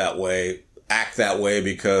grown up that way act that way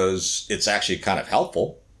because it's actually kind of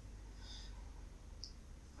helpful.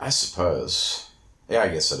 I suppose. Yeah, I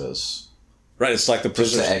guess it is. Right, it's like the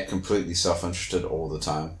prisoners... Just to act completely self-interested all the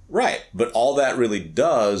time. Right, but all that really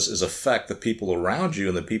does is affect the people around you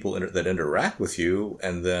and the people that interact with you,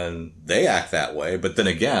 and then they act that way. But then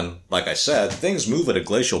again, like I said, things move at a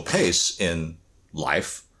glacial pace in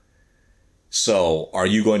life. So are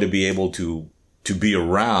you going to be able to be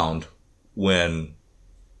around when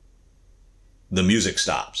the music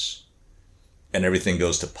stops and everything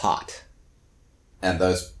goes to pot? And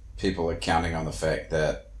those people are counting on the fact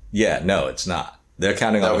that... Yeah, no, it's not. They're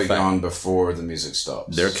counting on the fact... They'll be gone before the music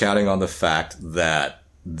stops. They're counting on the fact that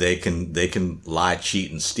they can lie,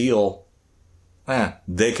 cheat, and steal.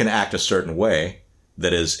 They can act a certain way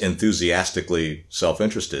that is enthusiastically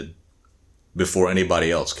self-interested before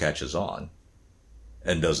anybody else catches on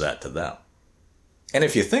and does that to them. And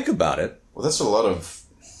if you think about it... Well, that's a lot of...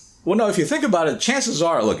 Well, no, if you think about it, chances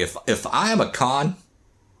are, look, if I am a con...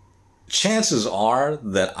 chances are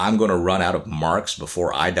that I'm going to run out of marks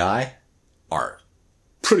before I die are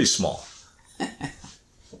pretty small.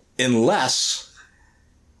 Unless,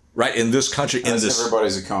 right, in this country,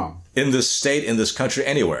 everybody's a con. In this state, in this country,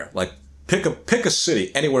 anywhere. Like, pick a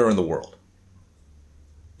city anywhere in the world.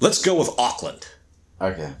 Let's go with Auckland.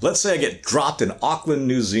 Okay. Let's say I get dropped in Auckland,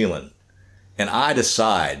 New Zealand, and I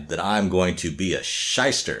decide that I'm going to be a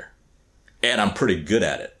shyster, and I'm pretty good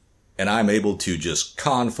at it. And I'm able to just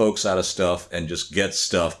con folks out of stuff and just get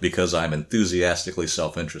stuff because I'm enthusiastically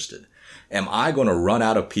self-interested. Am I going to run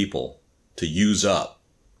out of people to use up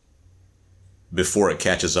before it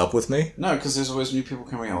catches up with me? No, because there's always new people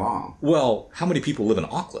coming along. Well, how many people live in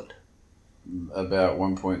Auckland? About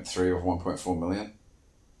 1.3 or 1.4 million.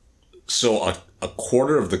 So a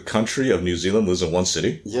quarter of the country of New Zealand lives in one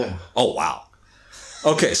city? Yeah. Oh, wow.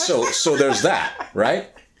 Okay, so there's that, right?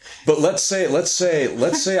 But let's say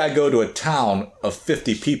I go to a town of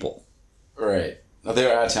 50 people. Right. Now,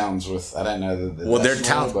 there are towns with, I don't know. Well, there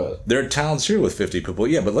are towns here with 50 people.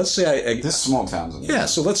 Yeah, but let's say there's small towns. Yeah,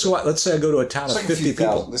 so let's say I go to a town of 50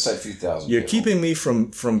 people. Let's say a few thousand. You're keeping me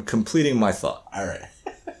from completing my thought. All right.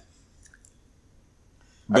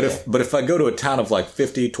 But okay. if I go to a town of like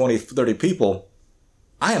 50, 20, 30 people,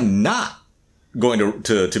 I am not going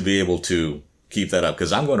to be able to keep that up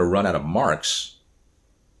because I'm going to run out of marks.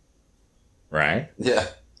 Right? Yeah.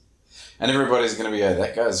 And everybody's going to be,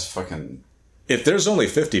 that guy's fucking... If there's only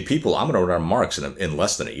 50 people, I'm going to run out of marks in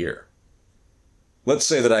less than a year. Let's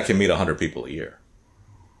say that I can meet 100 people a year.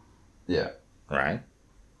 Yeah. Right?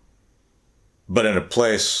 But in a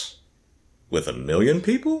place with 1 million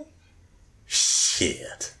people?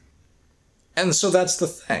 Shit. And so that's the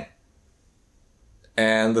thing.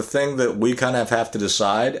 And the thing that we kind of have to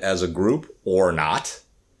decide as a group or not,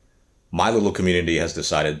 my little community has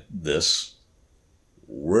decided this.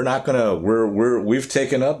 We're not gonna, we've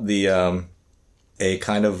taken up the, a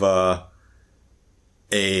kind of,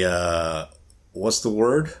 what's the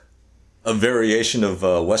word? A variation of,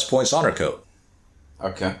 West Point's honor code.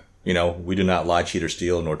 Okay. You know, we do not lie, cheat, or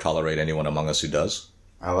steal, nor tolerate anyone among us who does.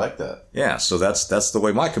 I like that. Yeah, so that's the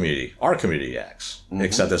way our community acts. Mm-hmm.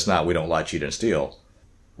 Except it's not, we don't lie, cheat, and steal.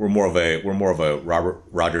 We're more of a Robert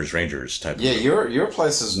Rogers Rangers type. Yeah, your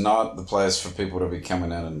place is not the place for people to be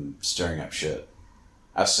coming in and stirring up shit.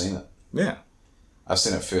 I've seen it. Yeah. I've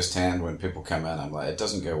seen it firsthand when people come in. I'm like, it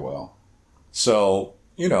doesn't go well. So,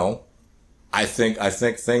 you know, I think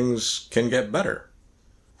things can get better.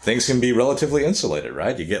 Things can be relatively insulated,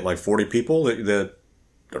 right? You get like 40 people that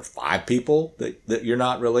or 5 people that you're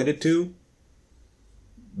not related to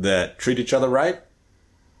that treat each other right,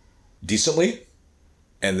 decently.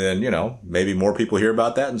 And then, you know, maybe more people hear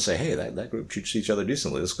about that and say, hey, that group treats each other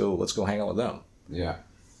decently. Let's go hang out with them. Yeah.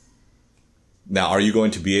 Now, are you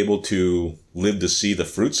going to be able to live to see the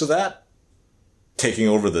fruits of that? Taking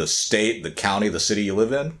over the state, the county, the city you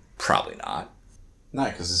live in? Probably not. No,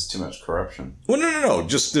 because there's too much corruption. Well, no.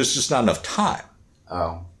 There's just not enough time.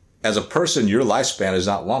 Oh. As a person, your lifespan is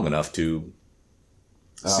not long enough to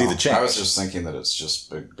see the change. I was just thinking that it's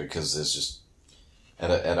just because there's just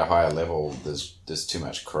at a higher level, there's too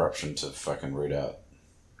much corruption to fucking root out.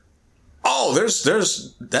 Oh,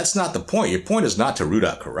 that's not the point. Your point is not to root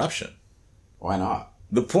out corruption. Why not?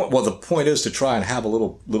 The point is to try and have a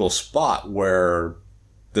little spot where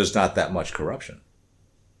there's not that much corruption.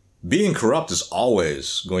 Being corrupt is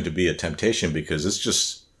always going to be a temptation because it's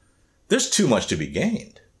just, there's too much to be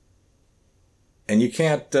gained. And you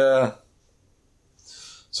can't,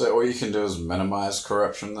 So all you can do is minimize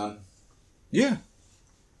corruption then? Yeah.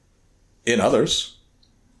 In others.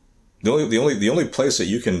 The only place that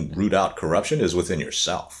you can root out corruption is within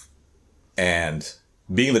yourself. And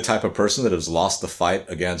being the type of person that has lost the fight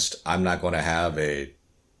against, I'm not going to have a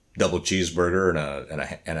double cheeseburger and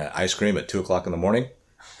an ice cream at 2:00 in the morning.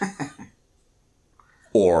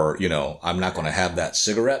 Or, I'm not going to have that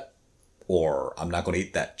cigarette. Or I'm not going to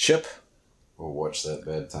eat that chip. Or watch that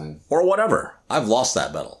bad thing. Or whatever. I've lost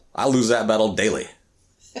that battle. I lose that battle daily.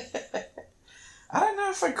 I don't know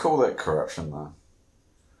if I call that corruption, though.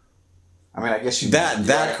 I mean, I guess you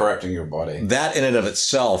are corrupting your body. That in and of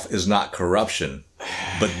itself is not corruption,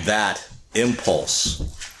 but that impulse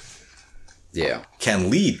can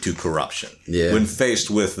lead to corruption when faced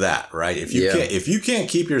with that, right? If you can't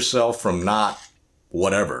keep yourself from not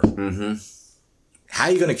whatever, how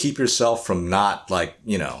are you going to keep yourself from not,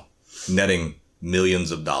 netting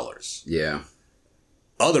millions of dollars? Yeah.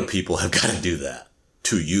 Other people have got to do that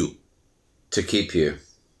to you. To keep you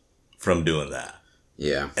from doing that.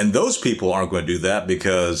 Yeah. And those people aren't going to do that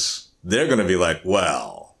because they're going to be like,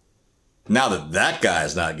 well, now that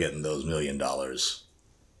guy's not getting those $1 million.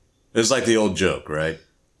 It's like the old joke, right?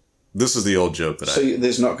 This is the old joke that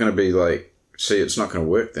there's not going to be it's not going to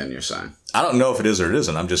work then, you're saying? I don't know if it is or it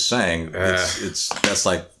isn't. I'm just saying that's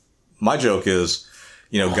like, my joke is,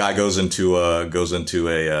 guy goes into a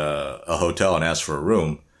hotel and asks for a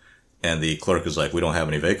room, and the clerk is like, we don't have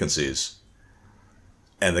any vacancies.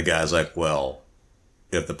 And the guy's like, well,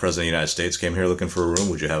 if the president of the United States came here looking for a room,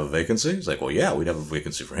 would you have a vacancy? He's like, well, yeah, we'd have a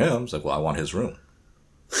vacancy for him. He's like, well, I want his room.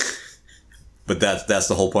 But that's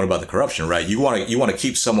the whole point about the corruption, right? You want to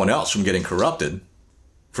keep someone else from getting corrupted,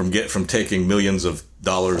 from taking millions of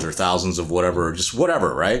dollars or thousands of whatever, just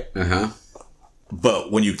whatever, right? Uh-huh.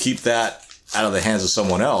 But when you keep that out of the hands of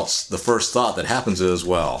someone else, the first thought that happens is,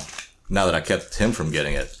 well, now that I kept him from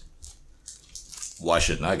getting it, why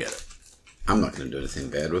shouldn't I get it? I'm not going to do anything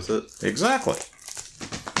bad with it. Exactly.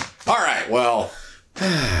 All right, well,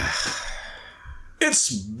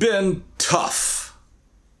 it's been tough.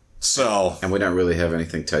 So. And we don't really have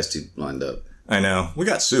anything tasty lined up. I know. We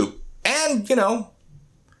got soup. And,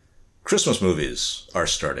 Christmas movies are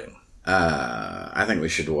starting. I think we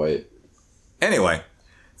should wait. Anyway,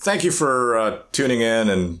 thank you for tuning in,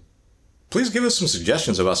 and please give us some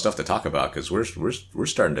suggestions about stuff to talk about, because we're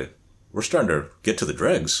starting to get to the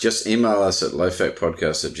dregs. Just email us at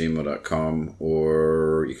lifehacpodcast@gmail.com,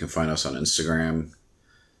 or you can find us on Instagram.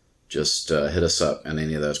 Just hit us up in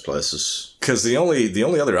any of those places. Because the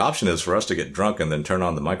only other option is for us to get drunk and then turn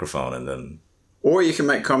on the microphone and then... Or you can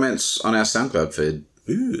make comments on our SoundCloud feed.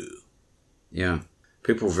 Ooh. Yeah.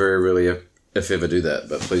 People very rarely, if ever, do that,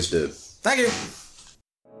 but please do. Thank you.